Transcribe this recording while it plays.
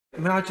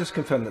may I just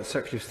confirm that the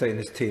Secretary of State and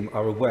his team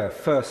are aware,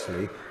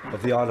 firstly,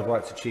 of the Isle of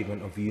Wight's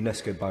achievement of the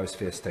UNESCO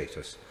Biosphere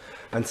status,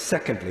 and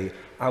secondly,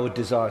 our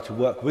desire to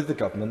work with the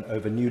Government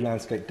over new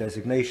landscape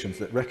designations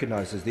that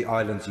recognises the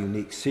island's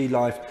unique sea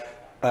life,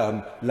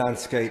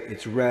 landscape,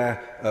 its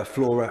rare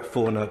flora,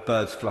 fauna,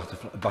 birds,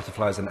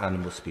 butterflies and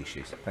animal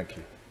species. Thank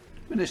you.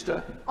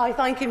 Minister. I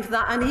thank him for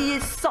that, and he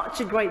is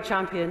such a great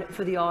champion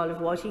for the Isle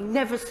of Wight. He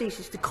never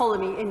ceases to collar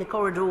me in the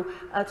corridor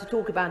to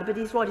talk about it, but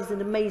he's right, it's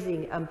an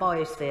amazing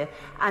biosphere,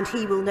 and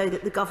he will know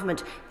that the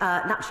Government,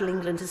 Natural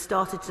England, has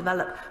started to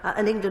develop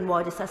an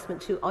England-wide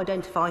assessment to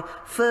identify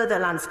further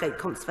landscape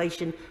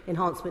conservation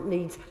enhancement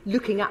needs,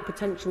 looking at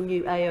potential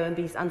new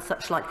AONBs and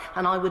such like,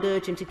 and I would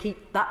urge him to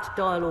keep that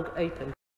dialogue open.